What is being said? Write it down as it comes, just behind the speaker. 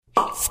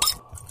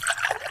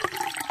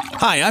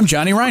Hi, I'm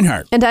Johnny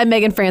Reinhardt. And I'm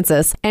Megan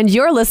Francis. And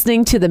you're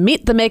listening to the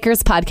Meet the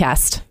Makers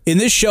podcast. In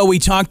this show, we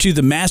talk to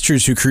the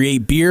masters who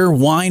create beer,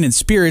 wine, and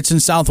spirits in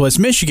Southwest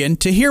Michigan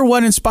to hear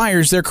what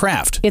inspires their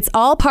craft. It's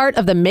all part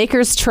of the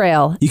Makers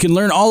Trail. You can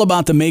learn all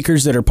about the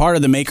makers that are part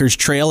of the Makers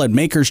Trail at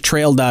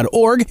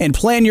makerstrail.org and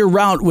plan your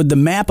route with the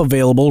map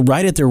available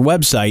right at their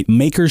website,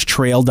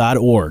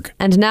 makerstrail.org.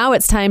 And now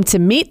it's time to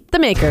meet the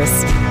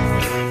makers.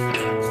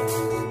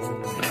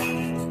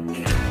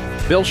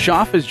 Bill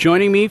Schaaf is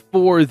joining me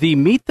for the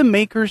Meet the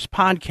Makers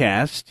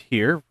podcast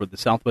here for the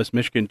Southwest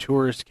Michigan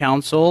Tourist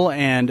Council,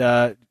 and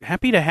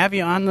happy to have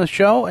you on the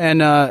show, and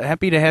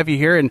happy to have you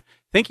here, and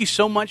thank you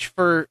so much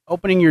for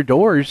opening your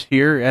doors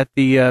here at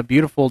the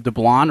beautiful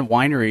DeBlanc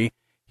Winery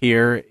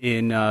here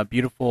in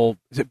beautiful,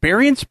 is it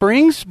Berrien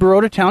Springs,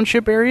 Baroda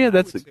Township area?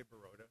 That's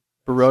Baroda.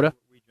 Baroda?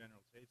 We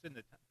generally say it's in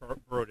the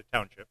Baroda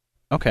Township.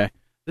 Okay.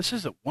 This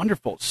is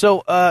wonderful.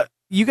 So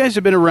you guys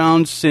have been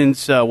around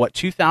since,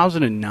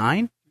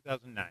 2009?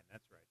 2009,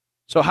 that's right.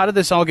 So how did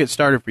this all get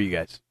started for you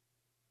guys?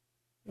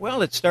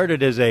 Well, it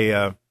started as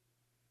an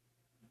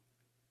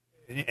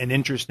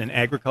interest in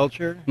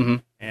agriculture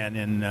and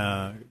in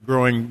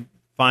growing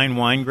fine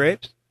wine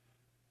grapes.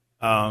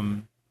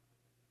 And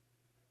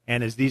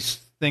as these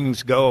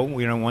things go,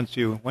 once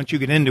you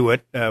get into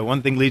it,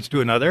 one thing leads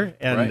to another.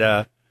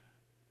 And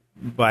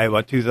by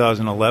about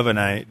 2011,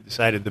 I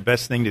decided the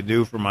best thing to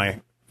do for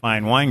my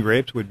fine wine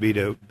grapes would be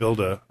to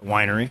build a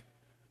winery,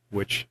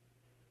 which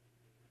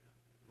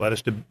led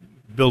us to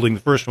building the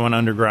first one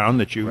underground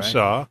that you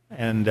saw.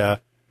 And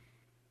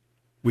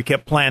we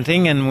kept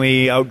planting, and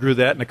we outgrew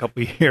that in a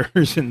couple of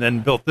years and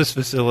then built this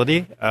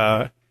facility,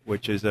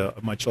 which is a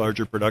much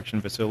larger production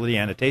facility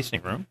and a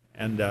tasting room.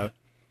 And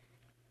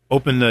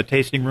opened the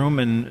tasting room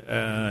in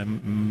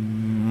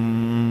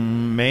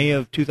May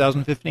of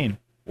 2015.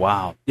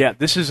 Wow. Yeah,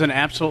 this is an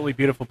absolutely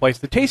beautiful place.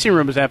 The tasting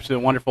room is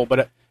absolutely wonderful,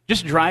 but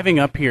just driving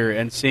up here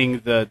and seeing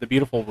the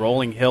beautiful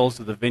rolling hills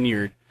of the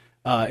vineyard,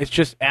 it's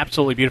just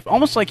absolutely beautiful.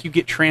 Almost like you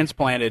get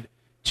transplanted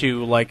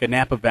to like a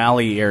Napa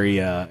Valley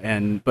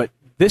area, but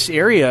this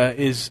area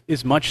is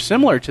much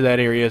similar to that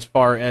area as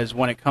far as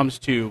when it comes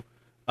to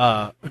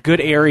a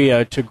good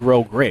area to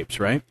grow grapes,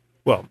 right?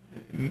 Well,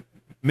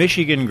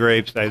 Michigan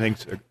grapes, I think,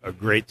 is a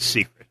great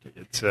secret.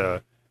 It's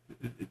the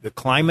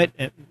climate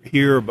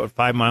here, about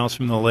 5 miles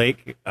from the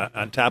lake,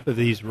 on top of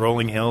these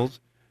rolling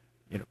hills,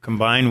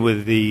 combined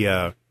with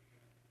the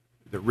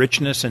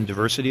richness and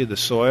diversity of the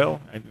soil.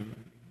 It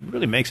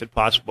really makes it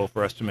possible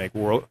for us to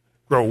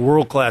grow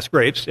world-class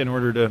grapes in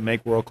order to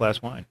make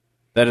world-class wine.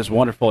 That is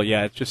wonderful.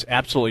 Yeah, it's just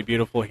absolutely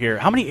beautiful here.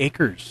 How many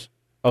acres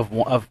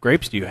of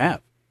grapes do you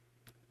have?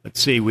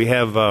 Let's see. We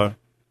have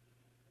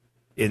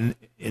in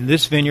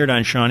this vineyard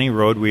on Shawnee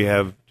Road, we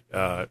have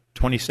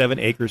 27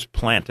 acres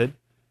planted.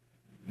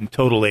 In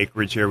total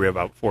acreage here, we have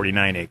about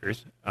 49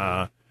 acres.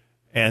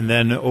 And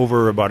then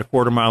over about a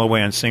quarter mile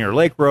away on Singer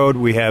Lake Road,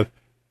 we have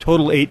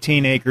total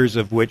 18 acres,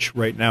 of which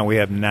right now we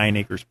have 9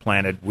 acres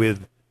planted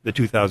with the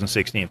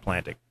 2016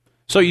 planting.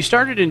 So you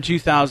started in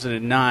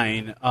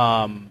 2009.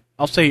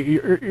 I'll say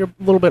you're a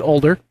little bit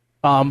older,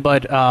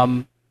 but how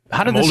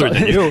did I'm older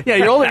than you. Yeah,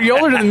 you're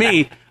older than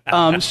me.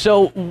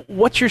 So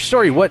what's your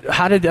story?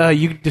 How did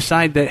you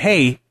decide that,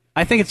 hey,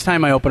 I think it's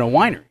time I open a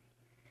winery?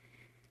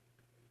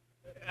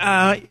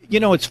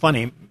 It's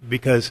funny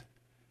because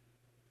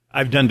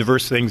I've done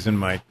diverse things in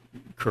my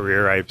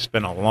career. I've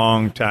spent a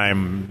long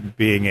time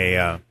being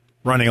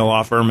running a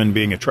law firm and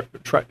being a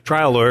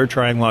trial lawyer,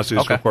 trying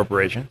lawsuits for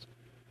corporations,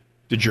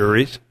 to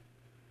juries.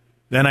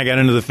 Then I got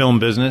into the film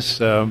business,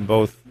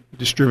 both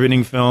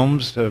distributing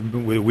films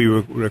we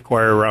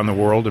require around the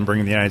world and bring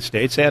in the United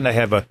States, and I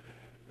have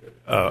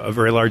a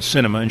very large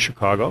cinema in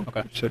Chicago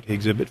to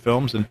exhibit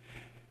films. And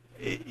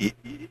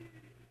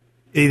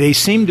they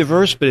seem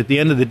diverse, but at the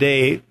end of the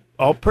day,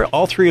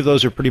 all three of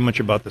those are pretty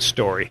much about the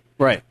story.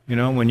 Right.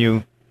 When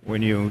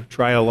you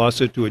try a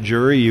lawsuit to a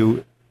jury,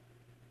 you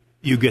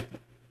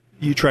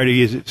try to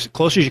get as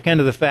close as you can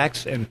to the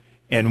facts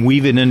and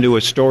weave it into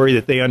a story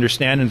that they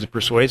understand and is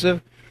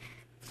persuasive.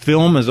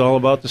 Film is all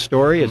about the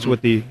story. It's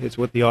what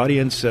the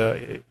audience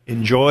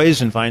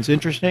enjoys and finds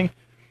interesting.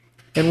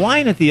 And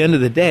wine, at the end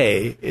of the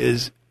day,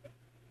 is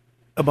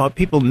about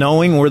people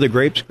knowing where the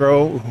grapes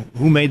grow,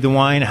 who made the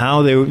wine,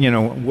 how they,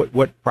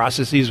 what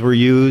processes were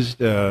used,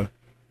 who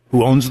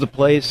owns the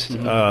place.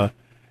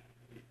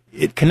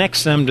 It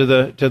connects them to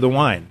the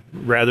wine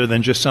rather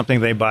than just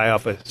something they buy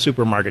off a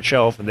supermarket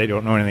shelf and they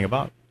don't know anything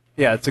about.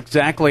 Yeah, it's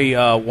exactly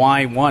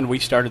why we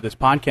started this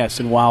podcast.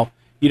 And while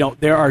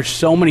there are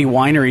so many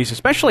wineries,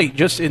 especially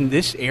just in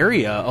this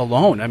area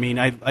alone. I mean,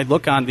 I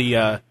look on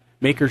the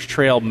Makers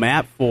Trail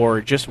map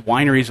for just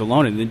wineries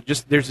alone, and then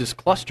there's this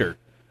cluster,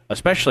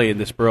 especially in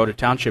this Baroda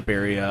Township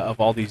area, of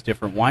all these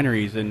different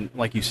wineries. And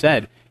like you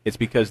said, it's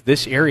because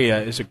this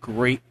area is a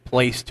great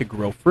place to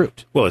grow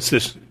fruit. Well, it's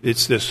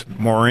this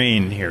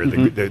moraine here.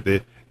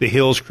 The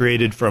hills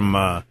created from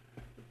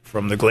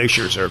the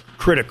glaciers are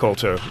critical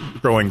to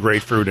growing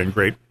great fruit and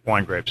great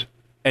wine grapes.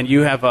 And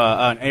you have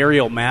an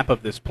aerial map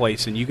of this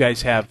place, and you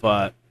guys have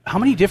how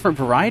many different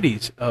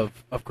varieties of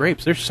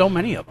grapes? There's so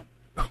many of them.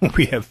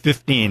 we have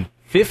 15.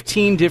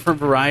 15 different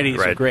varieties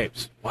Right. of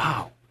grapes.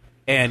 Wow.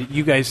 And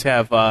you guys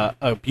have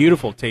a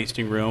beautiful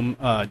tasting room,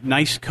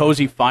 nice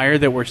cozy fire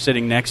that we're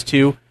sitting next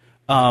to.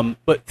 But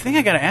the thing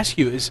I got to ask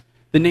you is,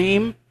 the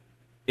name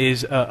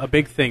is a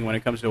big thing when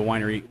it comes to a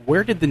winery.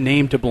 Where did the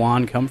name De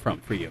Blonde come from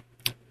for you?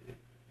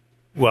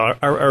 Well,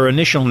 our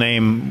initial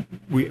name,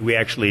 we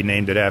actually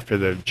named it after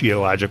the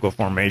geological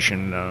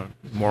formation,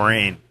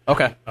 moraine.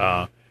 Okay.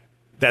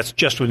 That's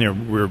just when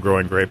we were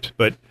growing grapes.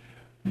 But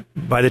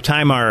by the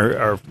time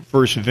our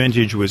first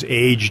vintage was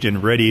aged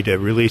and ready to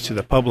release to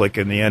the public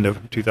in the end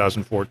of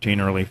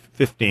 2014, early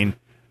 15,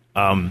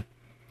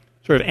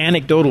 sort of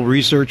anecdotal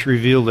research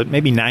revealed that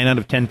maybe 9 out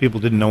of 10 people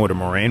didn't know what a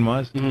moraine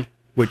was,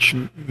 which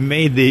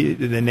made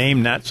the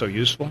name not so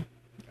useful.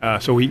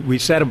 So we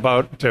set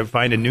about to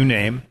find a new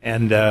name,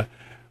 and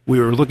we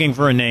were looking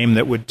for a name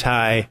that would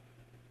tie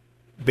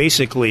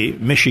basically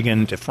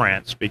Michigan to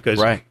France, because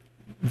Right.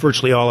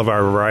 virtually all of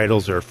our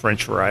varietals are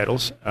French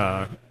varietals.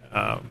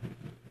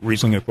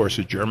 Riesling, of course,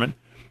 is German.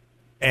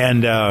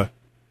 And I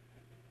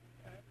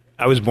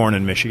was born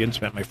in Michigan,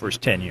 spent my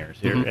first 10 years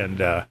here.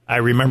 And I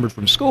remembered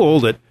from school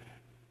that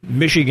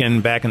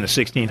Michigan, back in the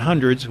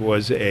 1600s,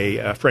 was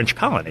a French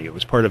colony. It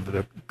was part of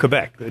the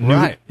Quebec, the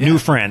Right, yeah. New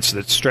France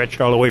that stretched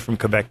all the way from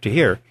Quebec to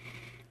here.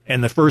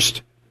 And the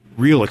first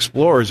real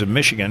explorers of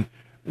Michigan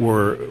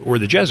were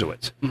the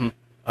Jesuits.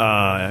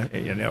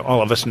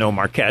 All of us know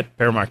Marquette,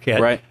 Père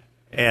Marquette. Right.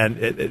 And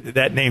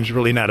that name's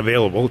really not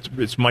available.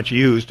 It's much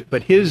used.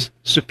 But his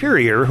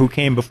superior, who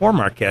came before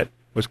Marquette,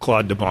 was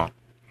Claude de Bon.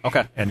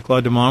 Okay. And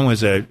Claude de Bon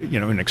was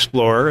an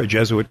explorer, a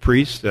Jesuit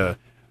priest.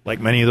 Like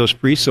many of those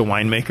priests, a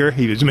winemaker.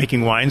 He was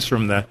making wines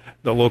from the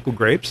local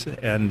grapes,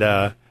 and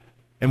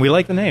we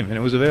liked the name, and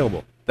it was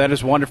available. That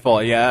is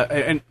wonderful. Yeah,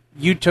 and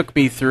you took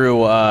me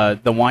through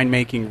the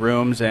winemaking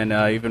rooms, and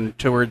even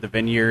toured the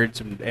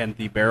vineyards and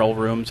the barrel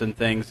rooms and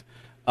things.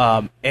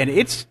 And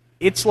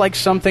it's like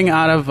something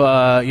out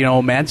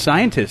of Mad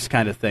Scientist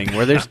kind of thing,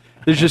 where there's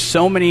just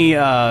so many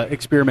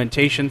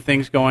experimentation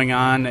things going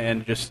on,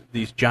 and just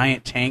these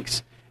giant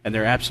tanks, and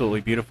they're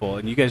absolutely beautiful.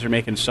 And you guys are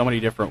making so many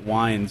different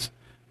wines.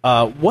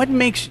 What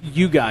makes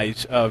you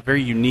guys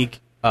very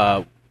unique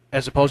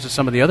as opposed to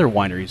some of the other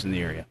wineries in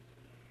the area?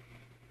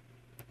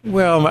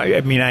 Well, I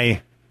mean,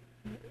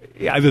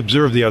 I've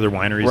observed the other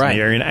wineries Right. in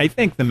the area, and I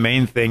think the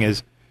main thing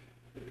is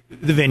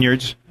the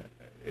vineyards.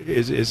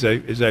 As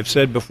I've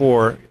said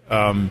before,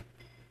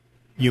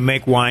 you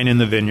make wine in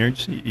the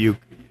vineyards. You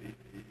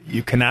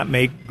cannot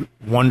make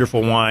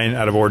wonderful wine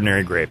out of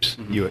ordinary grapes.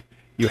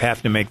 You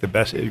have to make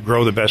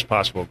grow the best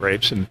possible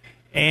grapes,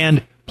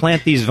 and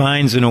plant these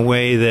vines in a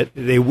way that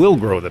they will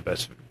grow the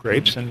best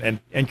grapes,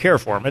 and care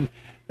for them. And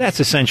that's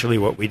essentially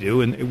what we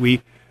do.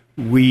 And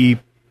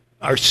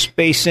our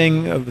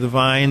spacing of the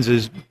vines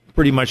is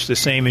pretty much the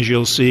same as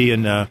you'll see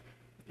in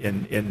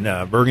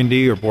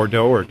Burgundy or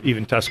Bordeaux or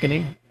even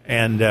Tuscany.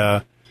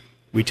 And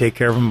we take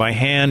care of them by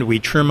hand. We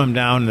trim them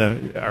down.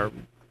 Our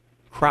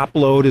crop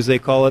load, as they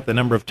call it, the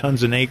number of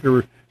tons an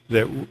acre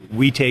that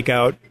we take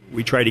out,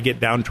 we try to get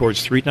down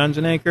towards 3 tons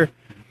an acre.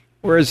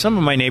 Whereas some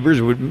of my neighbors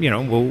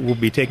will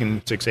be taking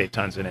 6-8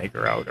 tons an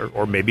acre out,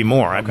 or maybe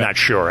more. I'm not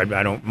sure.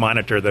 I don't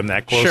monitor them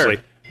that closely.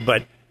 Sure.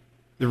 But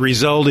the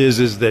result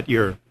is that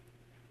you're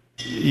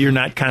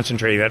not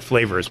concentrating that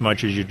flavor as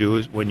much as you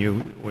do when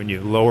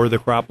you lower the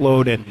crop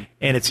load, and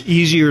it's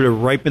easier to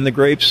ripen the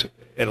grapes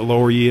at a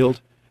lower yield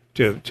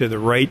to the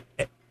right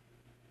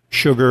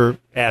sugar,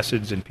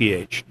 acids, and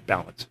pH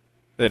balance.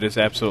 That is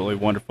absolutely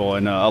wonderful,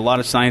 and a lot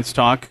of science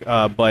talk,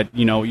 but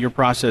your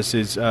process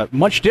is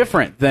much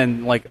different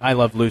than like I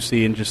Love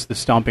Lucy and just the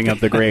stomping of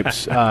the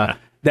grapes.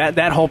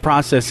 That whole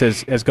process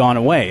has gone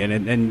away,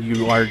 and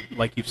you are,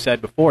 like you've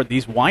said before,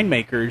 these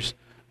winemakers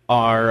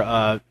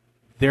are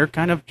they're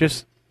kind of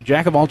just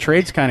jack of all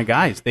trades kind of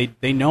guys.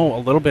 They know a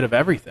little bit of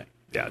everything.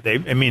 Yeah,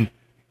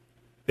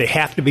 they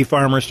have to be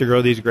farmers to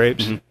grow these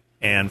grapes,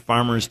 and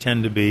farmers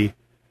tend to be,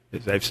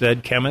 as I've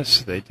said,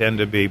 chemists. They tend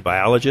to be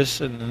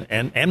biologists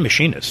and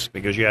machinists,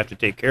 because you have to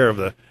take care of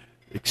the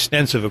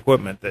extensive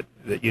equipment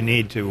that you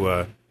need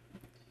to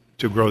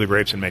grow the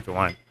grapes and make the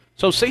wine.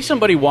 So say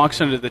somebody walks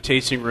into the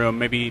tasting room,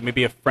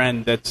 maybe a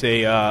friend that's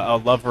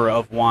a lover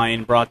of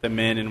wine brought them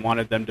in and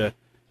wanted them to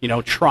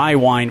try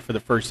wine for the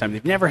first time.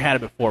 They've never had it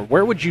before.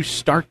 Where would you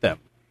start them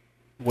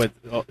with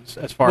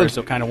as far as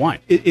the kind of wine?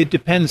 It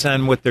depends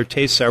on what their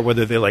tastes are,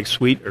 whether they like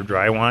sweet or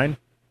dry wine.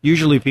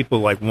 Usually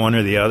people like one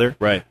or the other.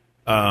 Right.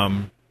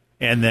 And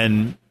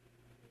then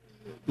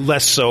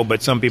less so,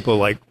 but some people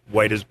like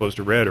white as opposed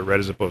to red, or red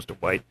as opposed to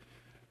white.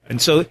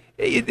 And so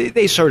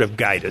they sort of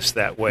guide us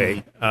that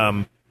way.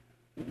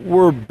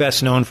 We're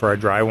best known for our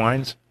dry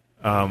wines.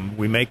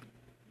 We make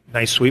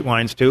nice sweet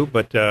wines too,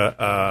 but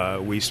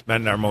we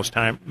spend our most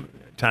time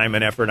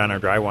and effort on our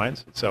dry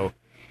wines. So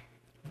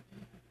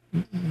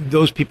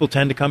those people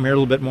tend to come here a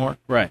little bit more.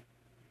 Right.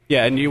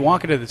 Yeah, and you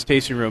walk into this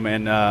tasting room,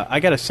 and I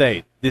got to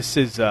say, this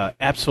is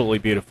absolutely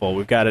beautiful.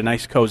 We've got a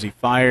nice cozy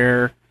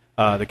fire,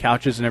 the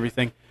couches and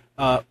everything.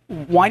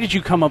 Why did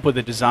you come up with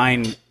a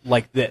design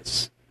like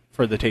this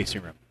for the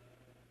tasting room?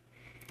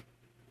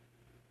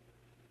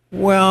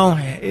 Well,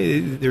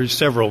 there's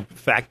several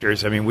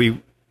factors. I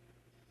mean,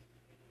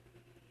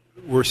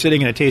 we're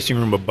sitting in a tasting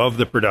room above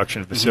the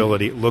production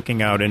facility,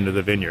 looking out into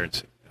the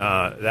vineyards.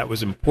 That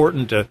was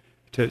important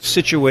to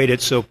situate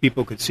it so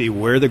people could see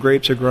where the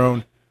grapes are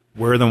grown,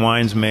 where the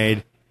wine's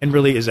made, and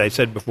really, as I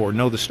said before,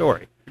 know the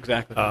story.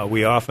 Exactly. Our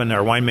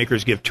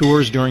winemakers give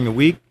tours during the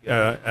week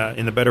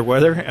in the better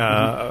weather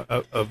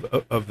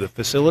of the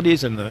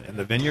facilities and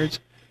the vineyards.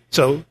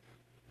 So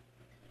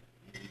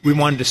we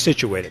wanted to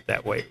situate it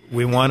that way.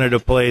 We wanted a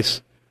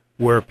place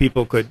where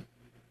people could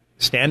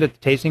stand at the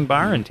tasting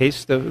bar and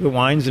taste the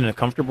wines in a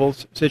comfortable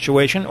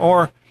situation.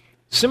 Or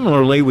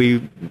similarly,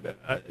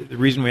 the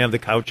reason we have the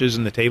couches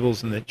and the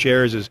tables and the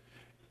chairs is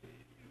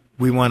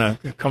we want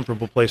a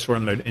comfortable place for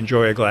them to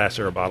enjoy a glass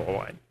or a bottle of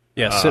wine.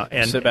 Yeah,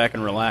 sit back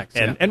and relax.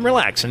 And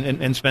relax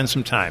and spend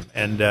some time.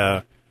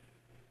 And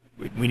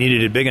we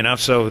needed it big enough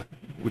so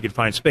we could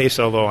find space,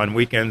 although on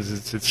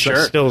weekends it's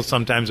still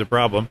sometimes a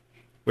problem.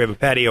 We have a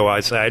patio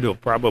outside. We'll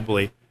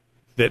probably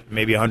fit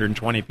maybe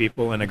 120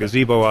 people and a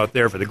gazebo out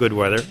there for the good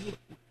weather.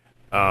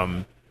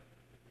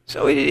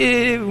 So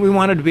we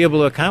wanted to be able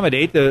to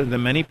accommodate the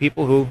many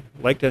people who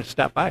like to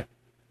stop by.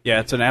 Yeah,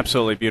 it's an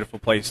absolutely beautiful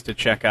place to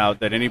check out.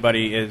 That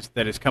anybody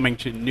that is coming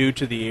new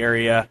to the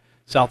area,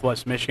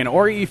 Southwest Michigan,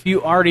 or if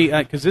you already,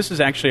 because this is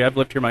actually, I've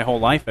lived here my whole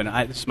life, and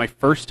this is my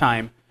first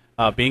time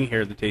being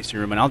here at the tasting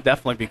room, and I'll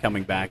definitely be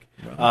coming back.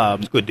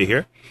 It's good to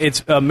hear.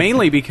 It's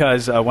mainly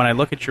because when I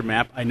look at your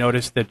map, I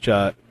noticed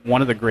that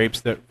one of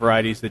the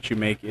varieties that you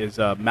make is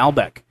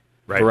Malbec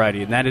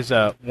variety, and that is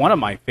one of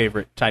my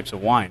favorite types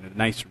of wine, a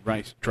nice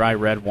dry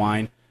red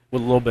wine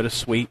with a little bit of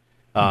sweet.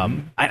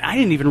 I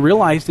didn't even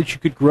realize that you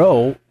could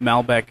grow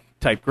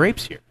Malbec-type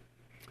grapes here.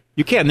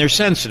 You can. They're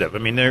sensitive. I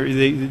mean,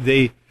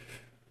 they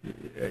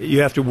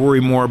you have to worry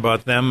more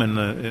about them in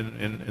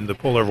the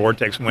polar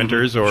vortex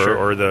winters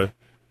or the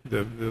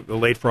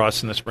late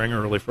frosts in the spring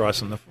or early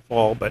frosts in the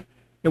fall. But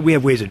we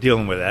have ways of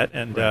dealing with that,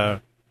 and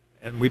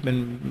we've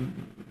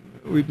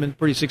been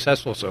pretty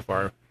successful so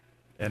far.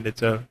 And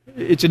it's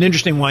an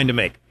interesting wine to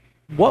make.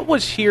 What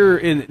was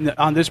here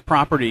on this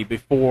property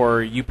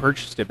before you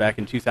purchased it back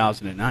in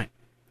 2009?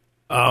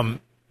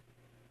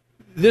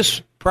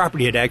 This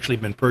property had actually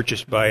been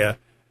purchased by a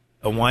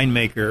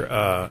winemaker,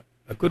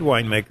 a good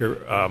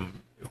winemaker,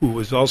 who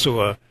was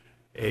also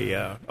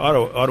a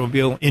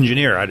automobile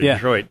engineer out of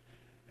Detroit,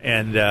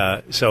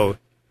 and so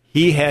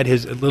he had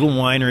his little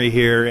winery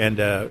here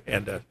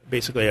and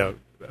basically a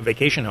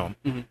vacation home,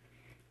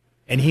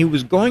 and he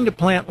was going to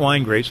plant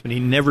wine grapes, but he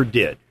never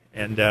did,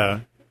 and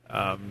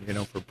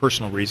for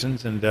personal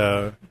reasons, and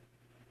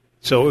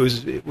so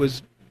it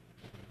was.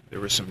 There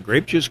were some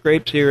grape juice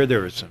grapes here.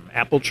 There were some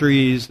apple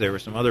trees. There were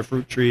some other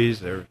fruit trees.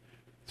 There were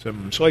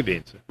some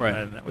soybeans,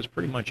 and that was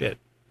pretty much it.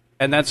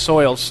 And that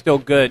soil's still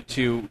good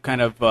to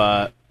kind of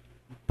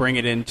bring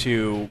it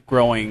into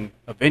growing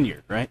a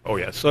vineyard, right? Oh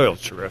yeah, soil's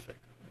terrific.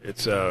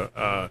 It's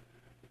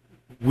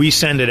we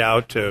send it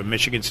out to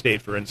Michigan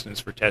State, for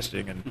instance, for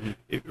testing, and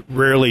it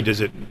rarely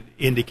does it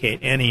indicate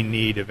any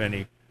need of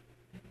any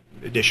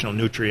additional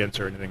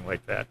nutrients or anything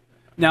like that.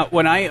 Now,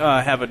 when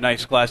I have a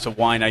nice glass of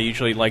wine, I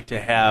usually like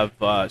to have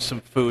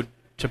some food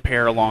to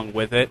pair along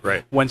with it.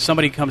 Right. When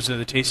somebody comes into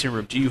the tasting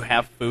room, do you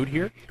have food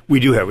here? We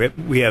do have.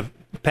 We have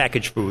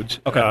packaged foods,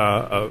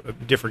 okay.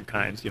 Different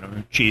kinds.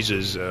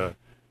 Cheeses,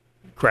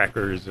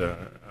 crackers,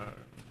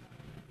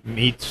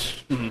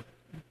 meats,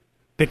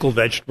 pickled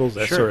vegetables,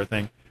 that sort of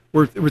thing.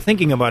 We're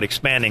thinking about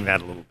expanding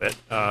that a little bit,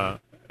 and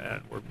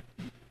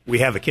we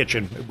have a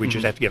kitchen. We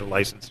just have to get it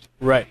licensed.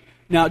 Right.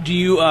 Now, do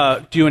you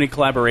do any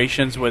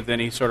collaborations with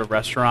any sort of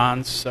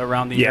restaurants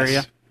around the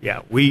area?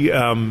 Yeah, we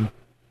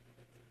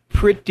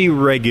pretty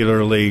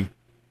regularly.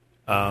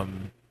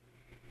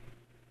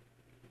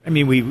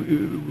 We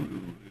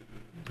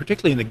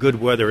particularly in the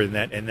good weather in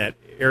that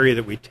area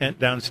that we tent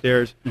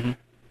downstairs.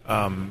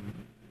 I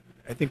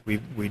think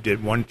we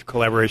did one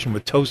collaboration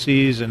with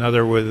Tosi's,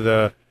 another with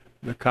the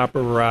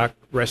Copper Rock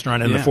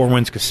restaurant and the Four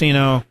Winds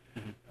Casino,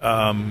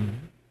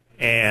 and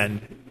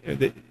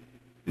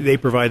they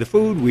provide the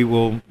food. We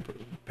will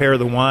pair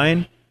the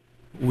wine.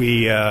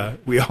 We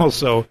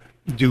also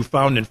do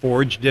found and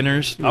forage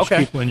dinners, which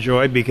people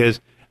enjoy, because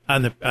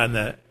on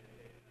the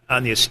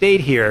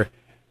estate here,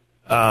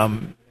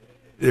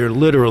 they're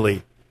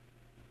literally,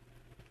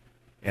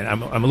 and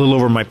I'm a little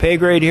over my pay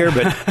grade here,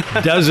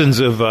 but dozens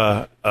of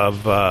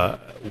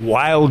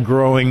wild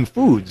growing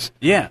foods.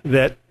 Yeah.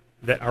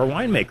 That our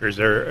winemakers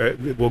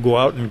will go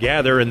out and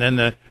gather, and then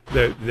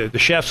the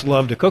chefs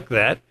love to cook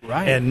that,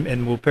 right?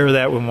 And we'll pair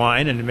that with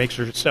wine, and it makes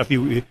stuff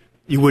you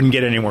wouldn't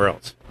get anywhere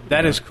else.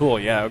 That is cool.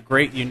 Yeah, a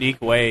great,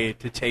 unique way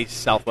to taste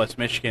Southwest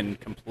Michigan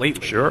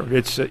completely. Sure,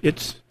 it's.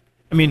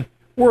 I mean,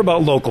 we're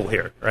about local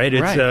here, right?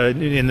 It's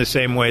in the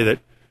same way that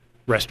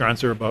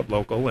restaurants are about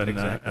local, and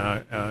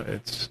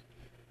it's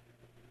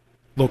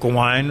local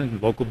wine,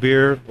 and local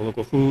beer,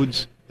 local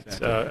foods.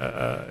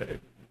 Exactly.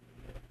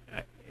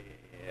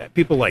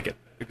 People like it.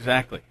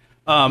 Exactly.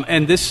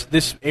 And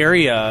this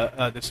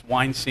area, this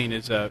wine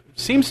scene,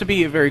 seems to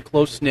be a very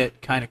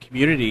close-knit kind of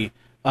community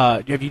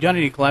have you done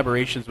any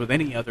collaborations with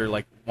any other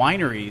like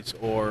wineries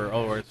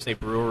or say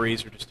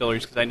breweries or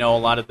distilleries? Because I know a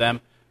lot of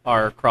them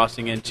are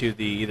crossing into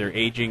the either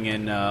aging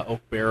in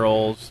oak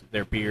barrels,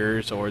 their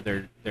beers, or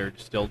their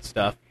distilled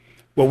stuff.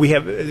 Well,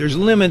 there's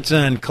limits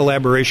on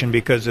collaboration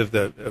because of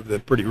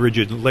the pretty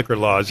rigid liquor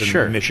laws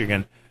in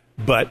Michigan,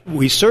 but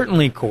we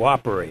certainly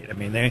cooperate. I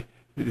mean,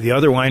 the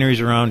other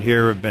wineries around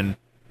here have been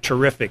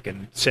terrific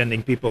in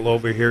sending people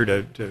over here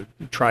to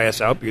try us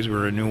out because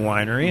we're a new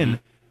winery,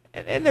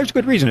 and there's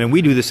good reason. And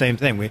we do the same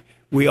thing.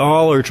 We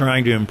all are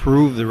trying to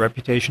improve the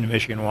reputation of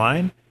Michigan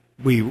wine.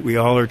 We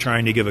all are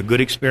trying to give a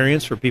good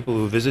experience for people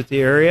who visit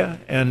the area,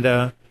 and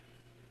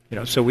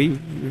so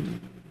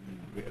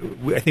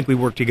I think we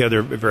work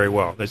together very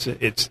well.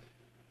 It's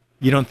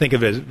you don't think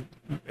of it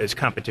as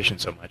competition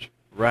so much.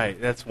 Right,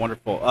 that's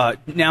wonderful.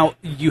 Now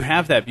you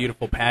have that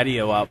beautiful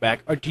patio out back.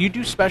 Do you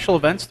do special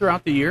events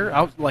throughout the year,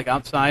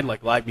 outside,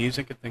 like live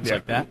music and things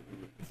like that?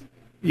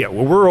 Yeah,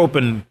 well, we're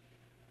open.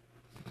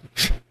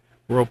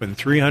 We're open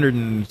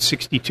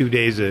 362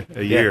 days a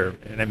year,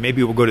 and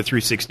maybe we'll go to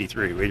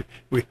 363.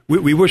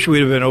 We wish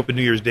we'd have been open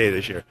New Year's Day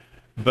this year,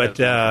 but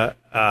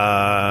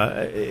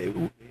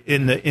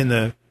in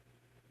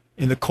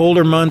the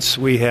colder months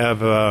we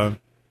have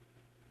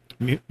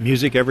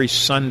music every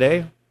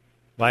Sunday,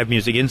 live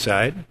music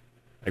inside.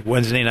 Like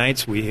Wednesday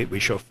nights we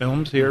show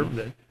films here.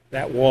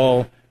 That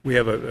wall we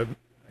have a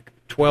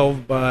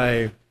 12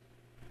 by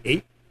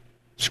 8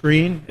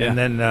 screen, and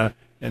then.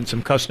 And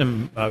some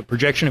custom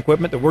projection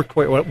equipment that worked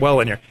quite well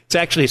in here. It's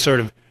actually sort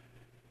of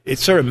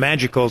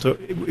magical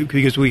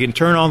because we can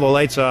turn all the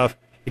lights off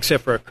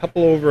except for a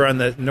couple over on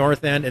the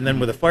north end, and then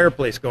with a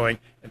fireplace going,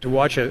 and to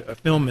watch a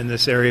film in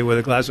this area with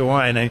a glass of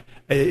wine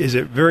is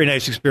a very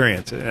nice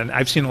experience. And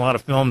I've seen a lot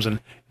of films, and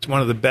it's one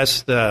of the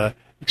best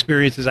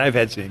experiences I've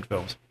had seeing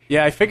films.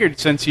 Yeah, I figured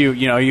since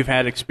you've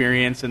had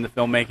experience in the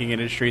filmmaking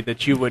industry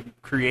that you would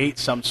create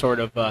some sort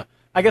of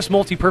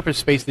multi-purpose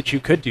space that you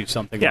could do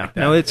something like that.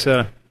 No, it's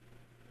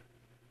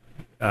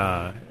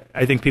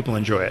I think people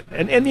enjoy it,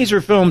 and these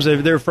are films.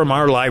 They're from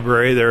our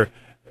library. They're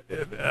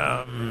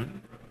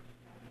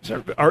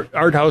sort of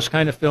art house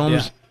kind of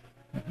films.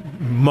 Yeah.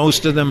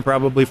 Most of them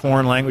probably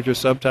foreign language with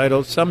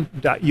subtitles. Some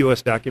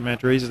U.S.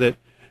 documentaries that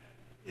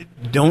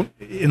don't,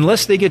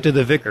 unless they get to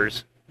the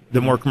Vickers. The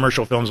more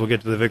commercial films will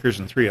get to the Vickers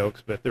and Three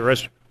Oaks, but the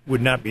rest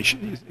would not be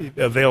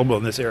available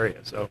in this area.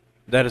 So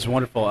that is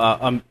wonderful.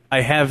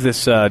 I have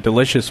this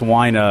delicious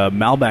wine,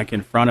 Malbec,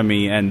 in front of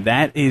me, and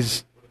that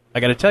is. I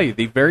got to tell you,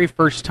 the very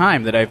first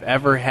time that I've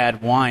ever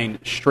had wine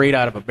straight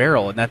out of a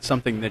barrel, and that's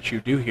something that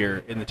you do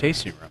here in the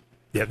tasting room.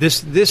 Yeah,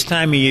 this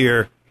time of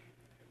year,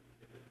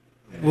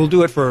 we'll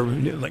do it for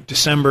like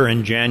December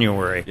and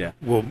January. Yeah,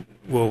 we'll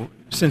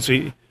since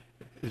we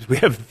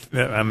have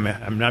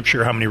I'm not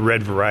sure how many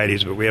red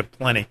varieties, but we have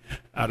plenty.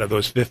 Out of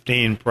those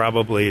 15,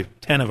 probably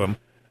 10 of them.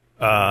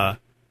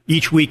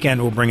 Each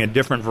weekend we'll bring a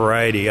different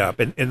variety up,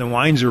 and the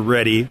wines are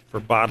ready for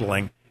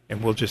bottling,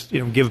 and we'll just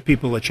give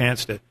people a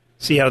chance to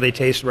see how they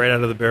taste right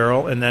out of the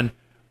barrel, and then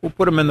we'll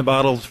put them in the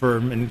bottles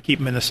and keep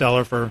them in the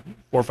cellar for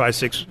 4, 5,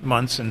 6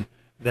 months, and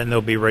then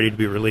they'll be ready to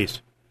be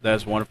released.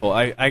 That's wonderful.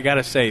 I got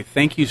to say,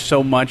 thank you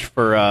so much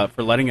for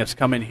letting us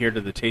come in here to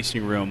the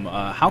tasting room.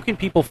 How can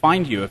people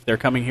find you if they're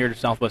coming here to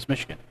Southwest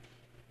Michigan?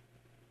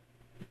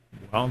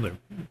 Well,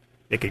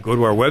 they could go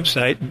to our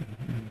website,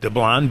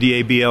 Dablon,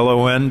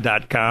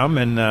 DABLON.com,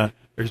 and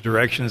there's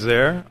directions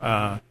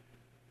there.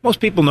 Most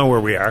people know where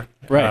we are.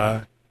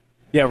 Right.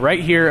 Yeah, right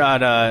here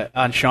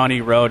on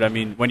Shawnee Road. I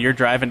mean, when you're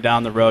driving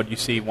down the road, you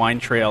see Wine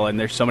Trail, and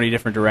there's so many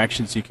different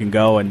directions you can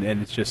go, and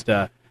it's just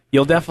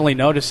you'll definitely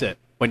notice it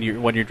when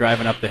you're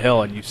driving up the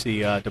hill and you see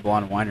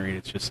Dablon Winery.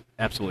 It's just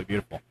absolutely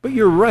beautiful. But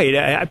you're right.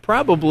 I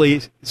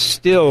probably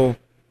still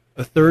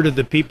a third of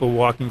the people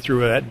walking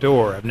through that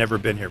door have never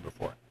been here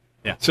before.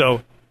 Yeah.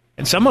 So,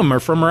 and some of them are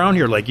from around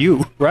here, like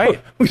you.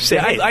 Right. Who say,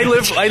 I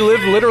live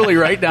literally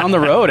right down the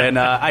road, and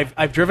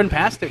I've driven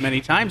past it many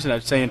times, and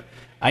I'm saying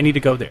I need to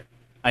go there.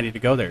 I need to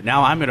go there.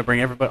 Now I'm going to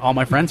bring all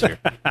my friends here.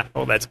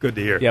 Oh, that's good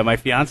to hear. Yeah, my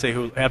fiance,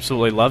 who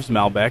absolutely loves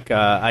Malbec,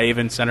 I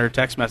even sent her a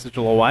text message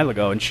a little while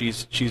ago, and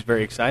she's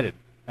very excited.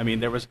 I mean,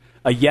 there was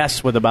a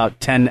yes with about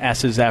 10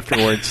 S's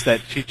afterwards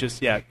that she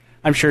just,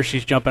 I'm sure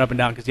she's jumping up and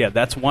down because,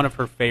 that's one of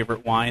her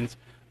favorite wines.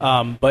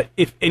 But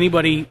if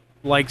anybody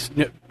likes,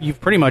 you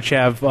pretty much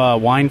have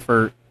wine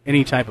for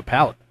any type of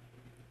palate.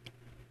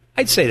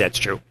 I'd say that's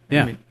true.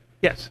 Yeah. I mean,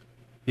 yes.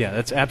 Yeah,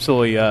 that's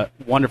absolutely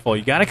wonderful.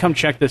 You got to come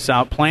check this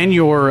out. Plan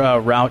your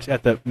route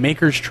at the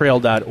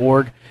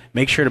makerstrail.org.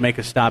 Make sure to make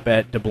a stop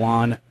at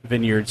Dablon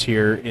Vineyards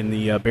here in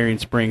the Berrien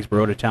Springs,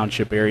 Baroda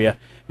Township area.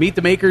 Meet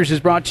the Makers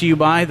is brought to you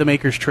by the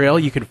Makers Trail.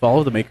 You can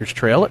follow the Makers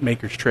Trail at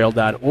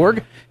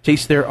makerstrail.org.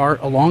 Taste their art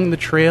along the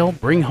trail.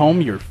 Bring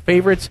home your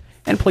favorites.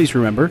 And please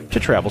remember to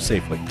travel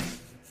safely.